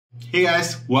Hey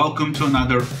guys, welcome to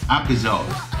another episode.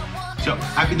 So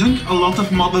I've been doing a lot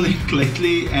of modeling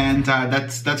lately, and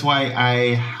that's why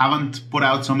I haven't put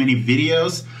out so many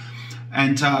videos.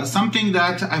 And something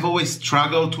that I've always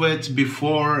struggled with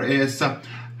before is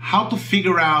how to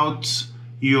figure out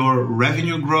your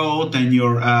revenue growth and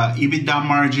your EBITDA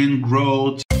margin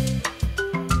growth.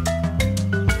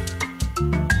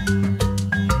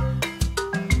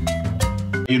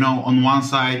 You know, on one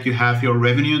side you have your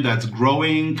revenue that's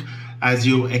growing as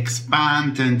you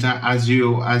expand and as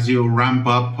you ramp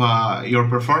up your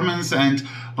performance, and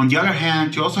on the other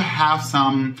hand you also have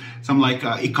some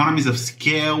economies of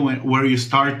scale where you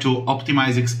start to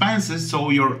optimize expenses, so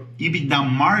your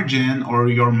EBITDA margin or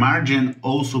your margin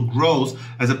also grows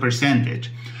as a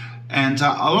percentage. And a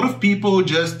lot of people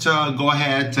just go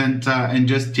ahead and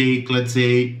just take, let's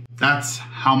say, that's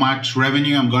how much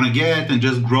revenue I'm gonna get, and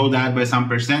just grow that by some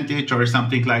percentage or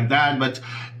something like that. But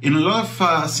in a lot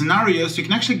of scenarios, you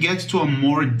can actually get to a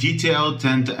more detailed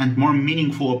and more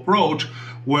meaningful approach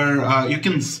where you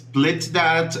can split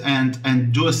that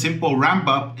and do a simple ramp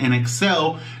up in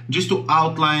Excel just to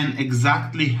outline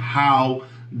exactly how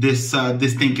this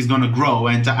thing is going to grow.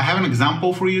 And I have an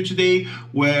example for you today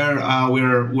where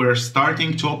we're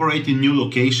starting to operate in new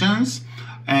locations.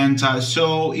 And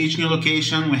so each new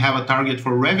location, we have a target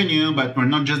for revenue, but we're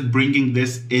not just bringing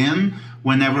this in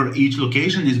whenever each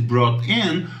location is brought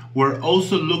in. We're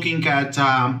also looking at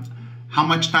how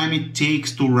much time it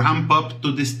takes to ramp up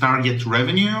to this target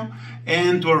revenue.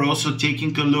 And we're also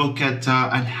taking a look at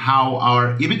how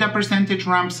our EBITDA percentage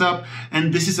ramps up.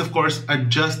 And this is, of course,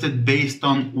 adjusted based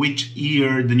on which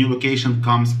year the new location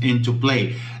comes into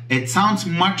play. It sounds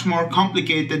much more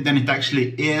complicated than it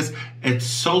actually is. It's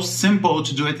so simple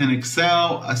to do it in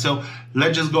Excel. So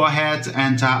let's just go ahead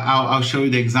and I'll show you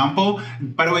the example.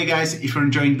 By the way, guys, if you're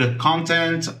enjoying the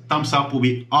content, thumbs up will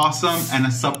be awesome, and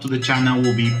a sub to the channel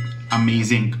will be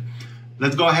amazing.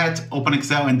 Let's go ahead, open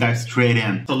Excel and dive straight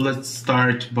in. So let's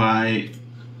start by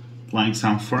applying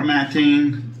some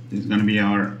formatting. This is gonna be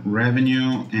our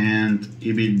revenue and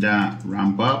EBITDA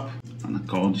ramp up. I'm gonna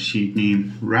call the sheet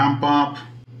name ramp up.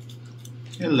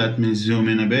 Okay, let me zoom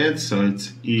in a bit so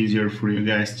it's easier for you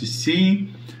guys to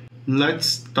see. Let's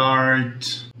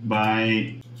start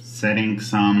by setting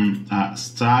some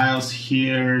styles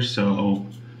here. So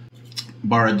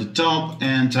bar at the top,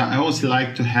 and I always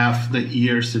like to have the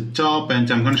years at top, and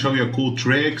I'm going to show you a cool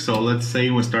trick. So let's say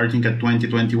we're starting at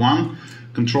 2021,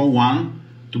 Control 1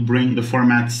 to bring the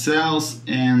format cells,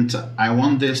 and I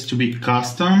want this to be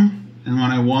custom, and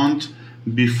what I want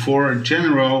before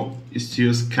general is to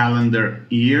use calendar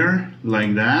year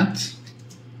like that.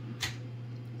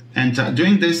 And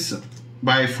doing this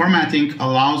by formatting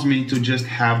allows me to just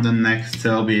have the next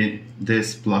cell be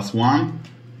this +1,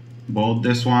 bold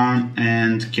this one,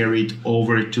 and carry it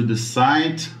over to the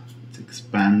side. Let's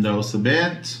expand those a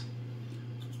bit.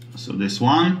 So this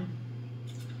one.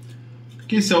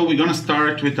 Okay, so we're gonna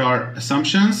start with our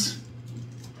assumptions.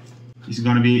 It's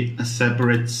gonna be a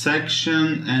separate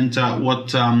section, and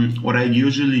what I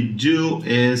usually do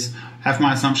is have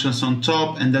my assumptions on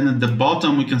top, and then at the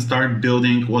bottom we can start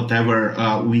building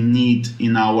whatever we need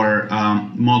in our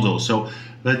model. So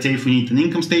let's say if we need an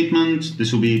income statement,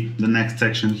 this will be the next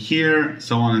section here,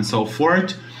 so on and so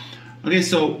forth. Okay,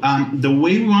 so the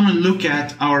way we want to look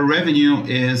at our revenue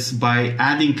is by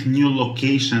adding new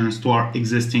locations to our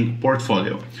existing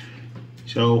portfolio.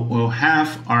 So we'll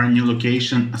have our new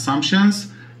location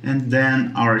assumptions and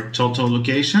then our total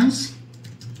locations.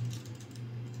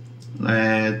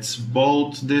 Let's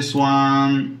bold this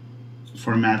one,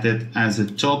 format it as a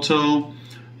total.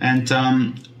 And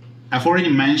I've already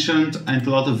mentioned in a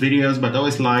lot of videos, but I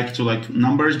always like to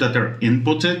numbers that are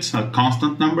inputted,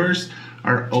 constant numbers,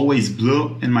 are always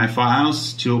blue in my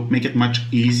files to make it much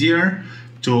easier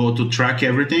to track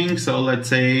everything. So let's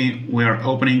say we are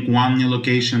opening 1 new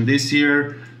location this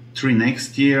year, 3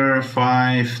 next year,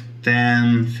 5,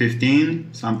 10, 15,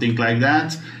 something like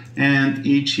that. And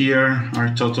each year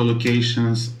our total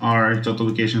locations are total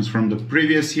locations from the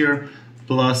previous year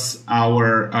plus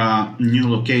our new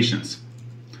locations.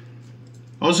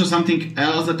 Also, something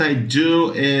else that I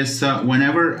do is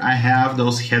whenever I have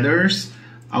those headers,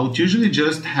 I would usually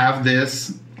just have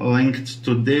this linked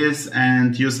to this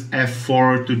and use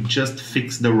F4 to just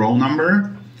fix the row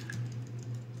number.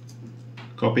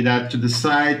 Copy that to the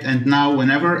side, and now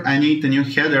whenever I need a new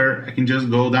header, I can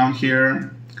just go down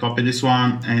here, copy this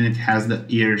one, and it has the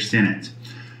years in it.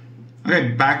 Okay,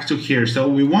 back to here. So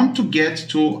we want to get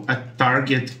to a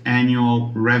target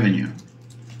annual revenue.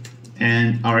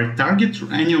 And our target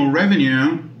annual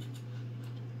revenue,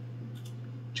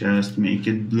 just make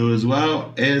it blue as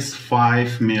well, is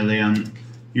 $5 million.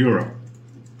 euro.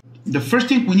 The first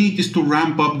thing we need is to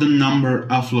ramp up the number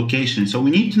of locations. So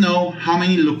we need to know how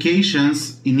many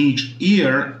locations in each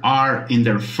year are in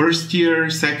their first year,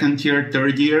 second year,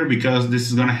 third year, because this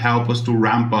is going to help us to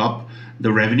ramp up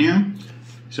the revenue.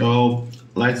 So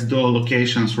let's do a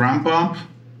locations ramp up.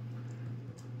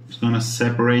 Just going to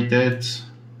separate it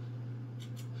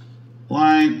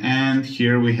line, and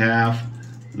here we have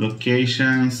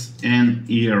locations in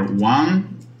year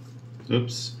one.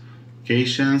 Oops.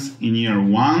 Locations in year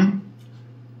one,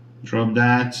 drop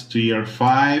that to year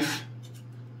 5,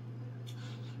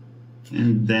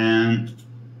 and then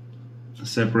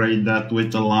separate that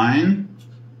with a line.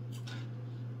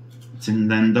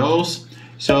 And then those.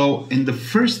 So in the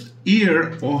first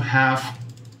year, we'll have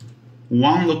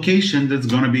one location that's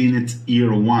going to be in its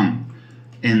year one.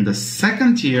 In the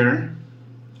second year,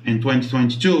 in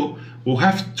 2022, we'll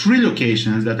have 3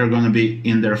 locations that are going to be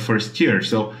in their first year.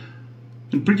 So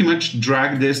and pretty much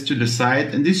drag this to the side,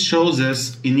 and this shows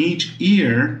us in each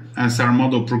year as our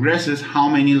model progresses how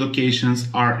many locations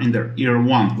are in their year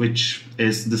one, which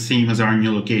is the same as our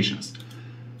new locations.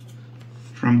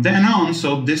 From then on,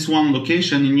 so this one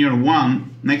location in year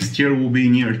one, next year will be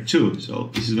in year 2, so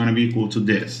this is going to be equal to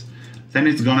this. Then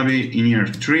it's going to be in year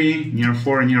 3, year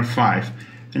 4, and year 5.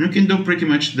 And we can do pretty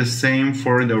much the same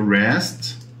for the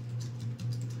rest.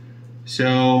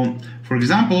 So for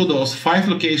example, those 5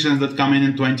 locations that come in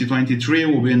 2023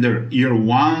 will be in their year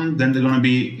 1, then they're going to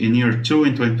be in year 2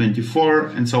 in 2024,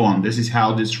 and so on. This is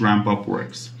how this ramp up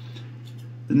works.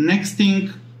 The next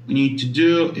thing we need to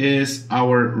do is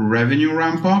our revenue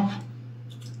ramp up.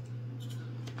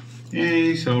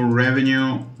 Okay, so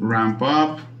revenue ramp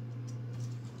up.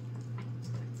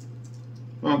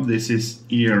 Well, this is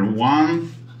year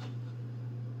 1.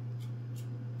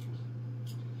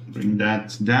 Bring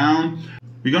that down.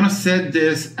 We're going to set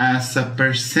this as a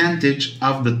percentage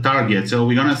of the target. So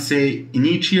we're going to say in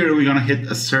each year, we're going to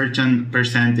hit a certain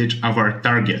percentage of our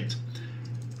target.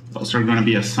 Those are going to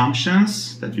be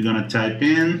assumptions that you're going to type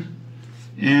in.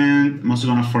 And I'm also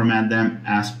going to format them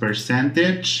as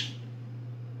percentage.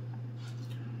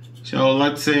 So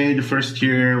let's say the first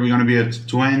year, we're going to be at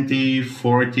 20,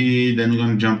 40, then we're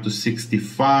going to jump to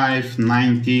 65,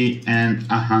 90, and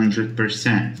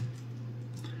 100%.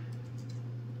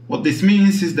 What this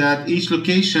means is that each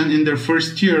location in their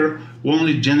first year will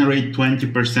only generate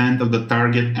 20% of the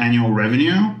target annual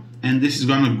revenue, and this is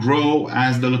going to grow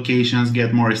as the locations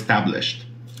get more established.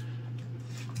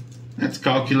 Let's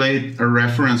calculate a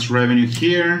reference revenue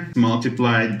here,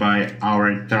 multiplied by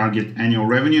our target annual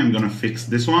revenue. I'm going to fix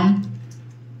this one,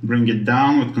 bring it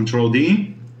down with Control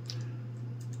D.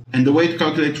 And the way to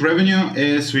calculate revenue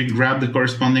is we grab the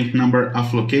corresponding number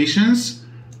of locations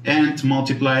and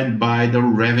multiply it by the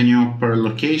revenue per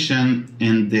location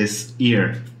in this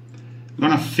year. I'm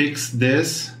gonna fix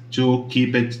this to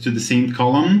keep it to the same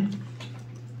column.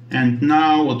 And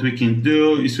now what we can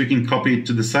do is we can copy it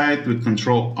to the side with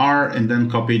Control R and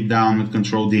then copy it down with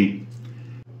Control D.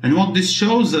 And what this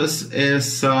shows us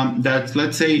is that,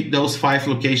 let's say, those 5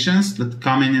 locations that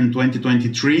come in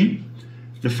 2023,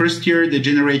 the first year they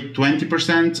generate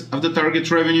 20% of the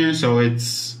target revenue, so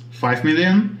it's 5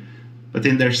 million. But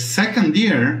in their second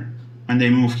year, when they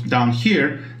move down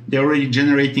here, they're already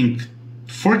generating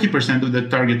 40% of the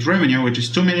target revenue, which is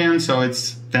 2 million, so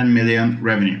it's 10 million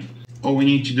revenue. All we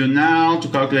need to do now to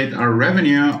calculate our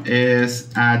revenue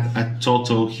is add a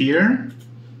total here.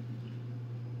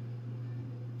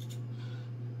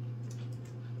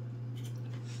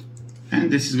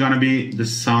 And this is going to be the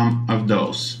sum of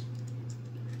those.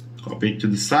 Copy it to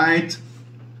the side.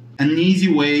 An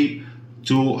easy way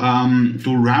to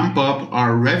ramp up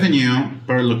our revenue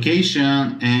per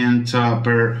location and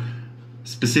per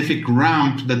specific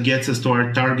ramp that gets us to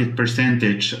our target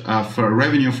percentage of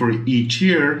revenue for each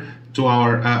year to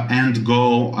our end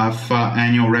goal of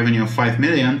annual revenue of 5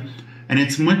 million. And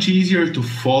it's much easier to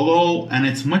follow and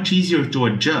it's much easier to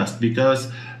adjust,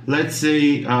 because let's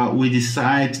say we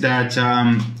decide that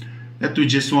that we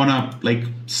just want to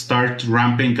start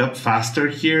ramping up faster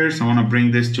here. So I want to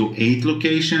bring this to 8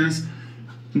 locations.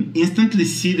 Instantly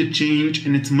see the change,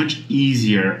 and it's much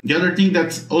easier. The other thing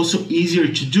that's also easier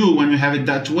to do when we have it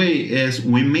that way is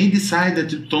we may decide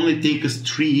that it only take us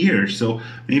 3 years. So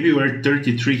maybe we're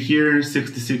 33 here,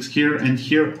 66 here, and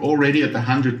here already at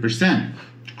 100%.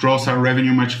 Grows our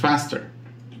revenue much faster.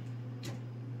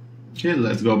 Okay,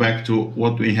 let's go back to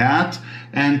what we had.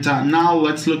 And now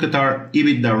let's look at our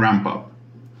EBITDA ramp up.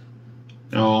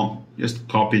 So just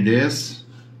copy this.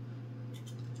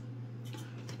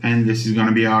 And this is going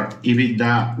to be our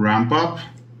EBITDA ramp up.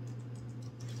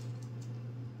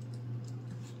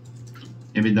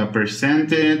 EBITDA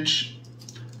percentage.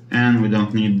 and we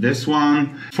don't need this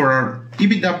one. For our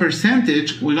EBITDA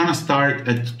percentage, we're gonna start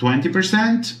at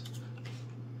 20%,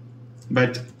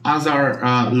 but as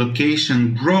our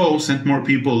location grows and more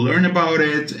people learn about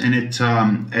it and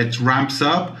it ramps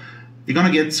up, you're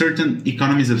gonna get certain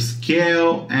economies of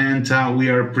scale, and we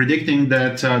are predicting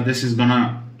that this is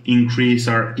gonna increase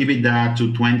our EBITDA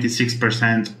to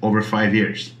 26% over 5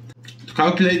 years. To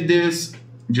calculate this,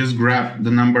 just grab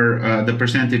the number, the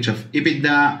percentage of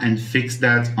EBITDA, and fix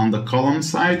that on the column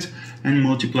side and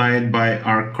multiply it by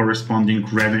our corresponding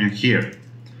revenue here.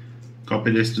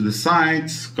 Copy this to the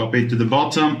sides, copy it to the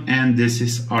bottom, and this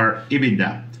is our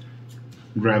EBITDA.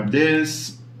 Grab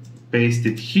this, paste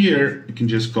it here. You can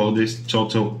just call this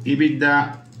total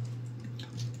EBITDA.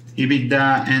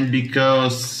 And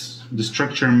because the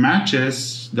structure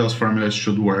matches, those formulas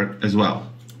should work as well.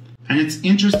 And it's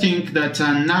interesting that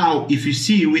now, if you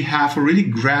see, we have a really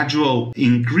gradual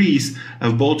increase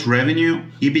of both revenue,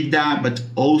 EBITDA, but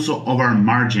also of our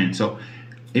margin. So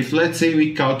if, let's say,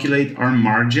 we calculate our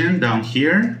margin down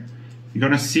here, you're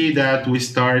gonna see that we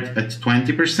start at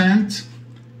 20%,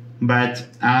 but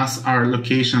as our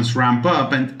locations ramp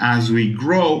up and as we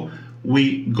grow,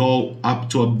 we go up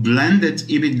to a blended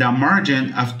EBITDA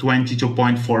margin of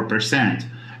 22.4%.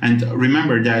 And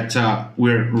remember that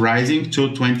we're rising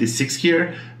to 26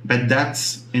 here, but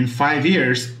that's in 5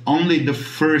 years. Only the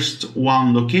first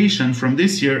one location from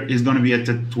this year is going to be at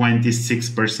a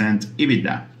 26%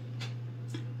 EBITDA.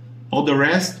 All the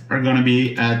rest are going to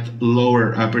be at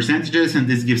lower percentages, and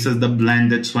this gives us the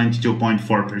blended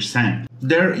 22.4%.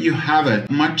 There you have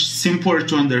it. Much simpler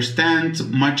to understand,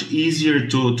 much easier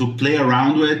to play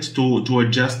around with, to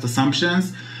adjust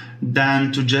assumptions,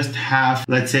 than to just have,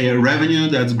 let's say, a revenue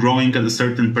that's growing at a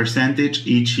certain percentage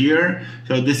each year.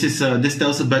 So this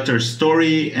tells a better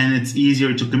story, and it's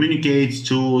easier to communicate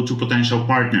to potential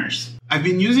partners. I've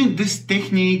been using this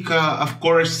technique. Of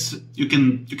course, you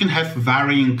can have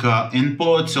varying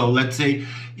input. So let's say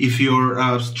if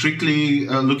you're strictly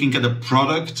looking at a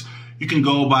product, you can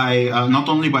go by not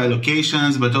only by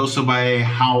locations, but also by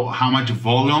how much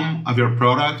volume of your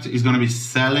product is going to be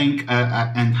selling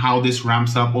and how this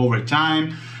ramps up over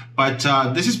time. But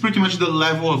this is pretty much the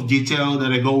level of detail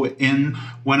that I go in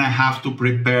when I have to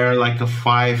prepare like a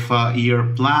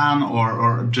 5-year plan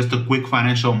or just a quick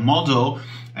financial model.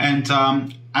 And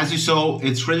as you saw,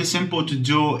 it's really simple to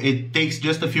do. It takes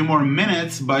just a few more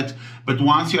minutes, but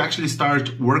once you actually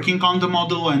start working on the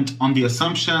model and on the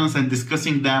assumptions and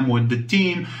discussing them with the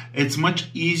team, it's much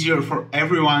easier for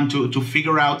everyone to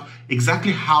figure out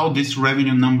exactly how this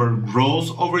revenue number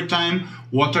grows over time,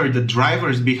 what are the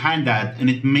drivers behind that, and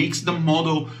it makes the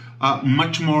model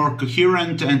much more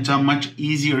coherent and much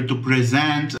easier to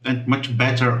present and much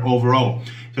better overall.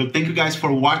 So thank you guys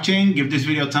for watching. Give this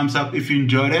video a thumbs up if you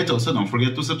enjoyed it. Also, don't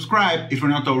forget to subscribe if you're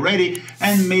not already,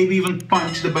 and maybe even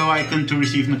punch the bell icon to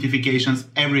receive notifications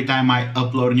every time I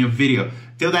upload a new video.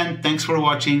 Till then, thanks for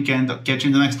watching, and I'll catch you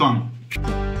in the next one.